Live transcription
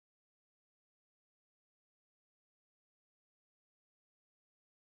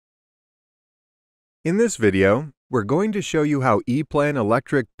In this video, we're going to show you how EPLAN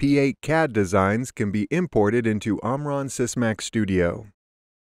Electric P8 CAD designs can be imported into OMRON Sysmac Studio.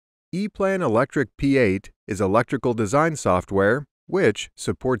 EPLAN Electric P8 is electrical design software which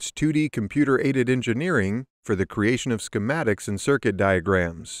supports 2D computer-aided engineering for the creation of schematics and circuit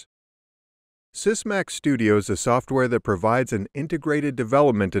diagrams. Sysmac Studio is a software that provides an integrated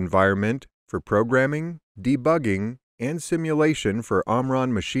development environment for programming, debugging, and simulation for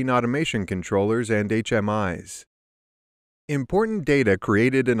OMRON machine automation controllers and HMIs. Important data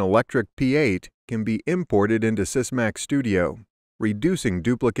created in Electric P8 can be imported into Sysmac Studio, reducing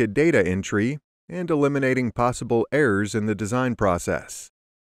duplicate data entry and eliminating possible errors in the design process.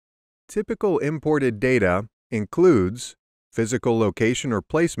 Typical imported data includes physical location or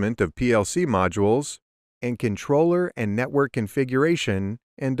placement of PLC modules, and controller and network configuration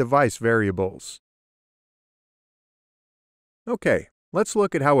and device variables. Okay, let's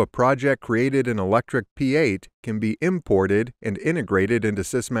look at how a project created in Electric P8 can be imported and integrated into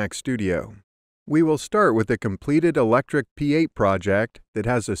Sysmac Studio. We will start with a completed Electric P8 project that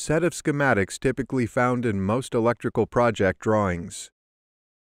has a set of schematics typically found in most electrical project drawings.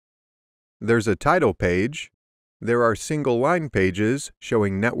 There's a title page. There are single-line pages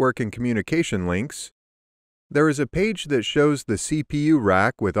showing network and communication links. There is a page that shows the CPU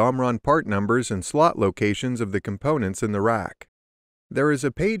rack with OMRON part numbers and slot locations of the components in the rack. There is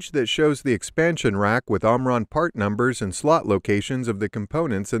a page that shows the expansion rack with OMRON part numbers and slot locations of the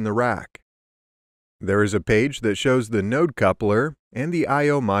components in the rack. There is a page that shows the node coupler and the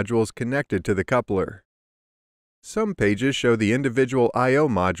I/O modules connected to the coupler. Some pages show the individual I/O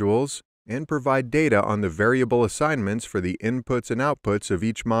modules and provide data on the variable assignments for the inputs and outputs of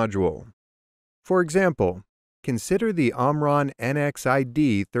each module. For example, consider the OMRON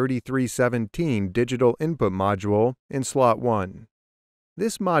NXID 3317 digital input module in slot 1.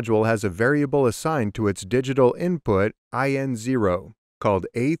 This module has a variable assigned to its digital input IN0 called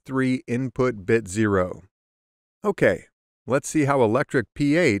A3 input bit 0. Okay, let's see how Electric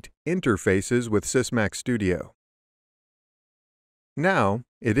P8 interfaces with Sysmac Studio. Now,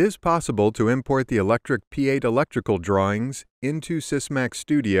 it is possible to import the Electric P8 electrical drawings into Sysmac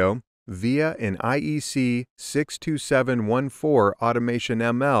Studio via an IEC 62714 Automation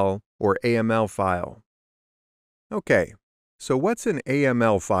ML or AML file. Okay, so what's an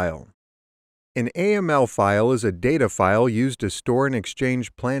AML file? An AML file is a data file used to store and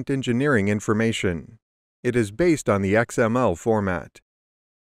exchange plant engineering information. It is based on the XML format.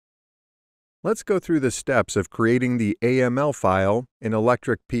 Let's go through the steps of creating the AML file in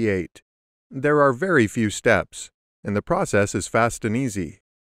Electric P8. There are very few steps, and the process is fast and easy.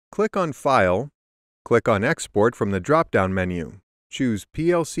 Click on File, click on Export from the drop-down menu. Choose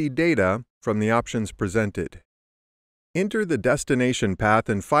PLC Data from the options presented. Enter the destination path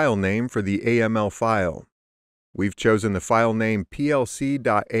and file name for the AML file. We've chosen the file name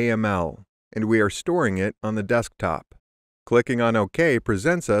plc.aml, and we are storing it on the desktop. Clicking on OK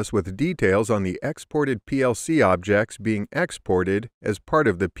presents us with details on the exported PLC objects being exported as part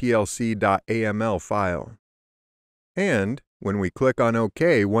of the plc.aml file. And when we click on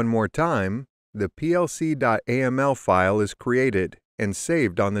OK one more time, the plc.aml file is created and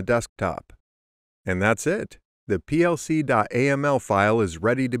saved on the desktop. And that's it. The plc.aml file is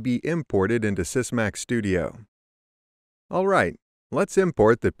ready to be imported into Sysmac Studio. All right, let's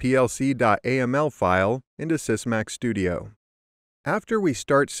import the plc.aml file into Sysmac Studio. After we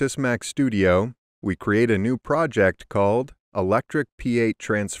start Sysmac Studio, we create a new project called Electric P8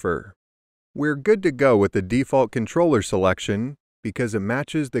 Transfer. We're good to go with the default controller selection because it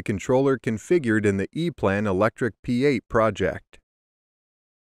matches the controller configured in the EPLAN Electric P8 project.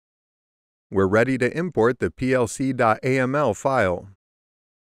 We're ready to import the plc.aml file.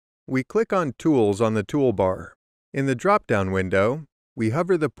 We click on Tools on the toolbar. In the drop-down window, we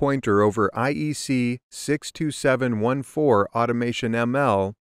hover the pointer over IEC 62714 Automation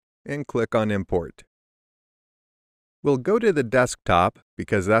ML and click on Import. We'll go to the desktop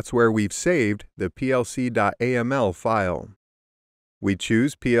because that's where we've saved the plc.aml file. We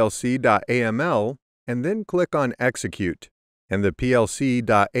choose plc.aml and then click on Execute, and the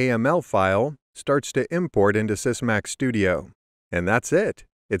plc.aml file starts to import into Sysmac Studio. And that's it.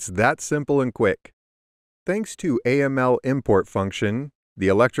 It's that simple and quick. Thanks to AML import function, the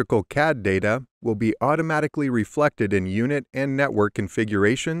electrical CAD data will be automatically reflected in unit and network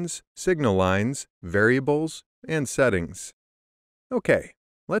configurations, signal lines, variables, and settings. Okay,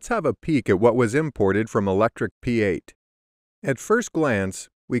 let's have a peek at what was imported from Electric P8. At first glance,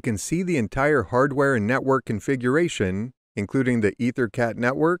 we can see the entire hardware and network configuration, including the EtherCAT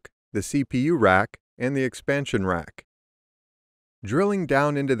network, the CPU rack, and the expansion rack. Drilling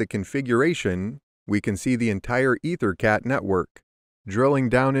down into the configuration, we can see the entire EtherCAT network. Drilling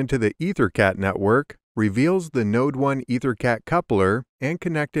down into the EtherCAT network reveals the Node 1 EtherCAT coupler and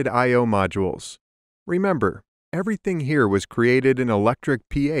connected I/O modules. Remember, everything here was created in Electric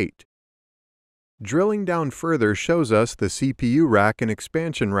P8. Drilling down further shows us the CPU rack and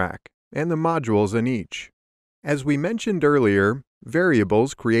expansion rack, and the modules in each. As we mentioned earlier,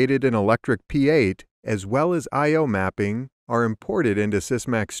 variables created in Electric P8, as well as I/O mapping, are imported into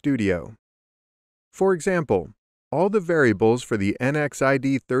Sysmac Studio. For example, all the variables for the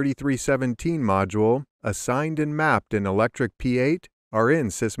NXID3317 module assigned and mapped in Electric P8 are in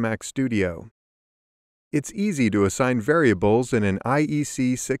Sysmac Studio. It's easy to assign variables in an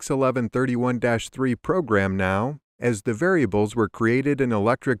IEC 61131-3 program now, as the variables were created in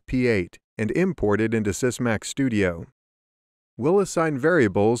Electric P8 and imported into Sysmac Studio. We'll assign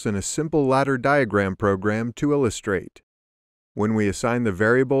variables in a simple ladder diagram program to illustrate. When we assign the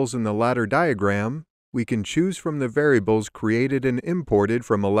variables in the ladder diagram, we can choose from the variables created and imported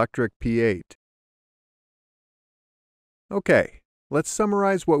from Electric P8. Okay. Let's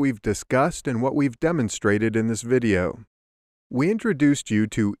summarize what we've discussed and what we've demonstrated in this video. We introduced you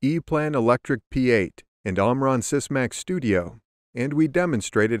to EPLAN Electric P8 and OMRON Sysmac Studio, and we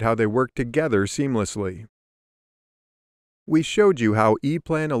demonstrated how they work together seamlessly. We showed you how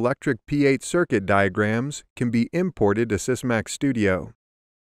EPLAN Electric P8 circuit diagrams can be imported to Sysmac Studio.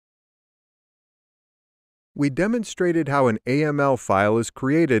 We demonstrated how an AML file is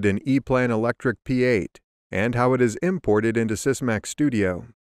created in EPLAN Electric P8 and how it is imported into Sysmac Studio.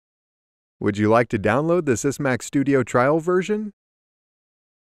 Would you like to download the Sysmac Studio trial version?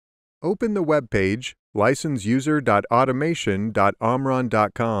 Open the web page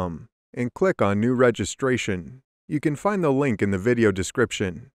licenseuser.automation.omron.com and click on New Registration. You can find the link in the video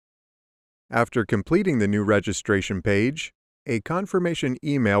description. After completing the new registration page, a confirmation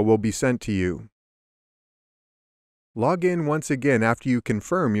email will be sent to you. Log in once again after you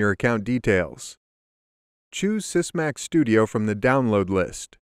confirm your account details. Choose Sysmac Studio from the download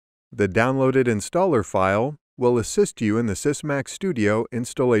list. The downloaded installer file will assist you in the Sysmac Studio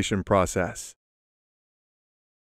installation process.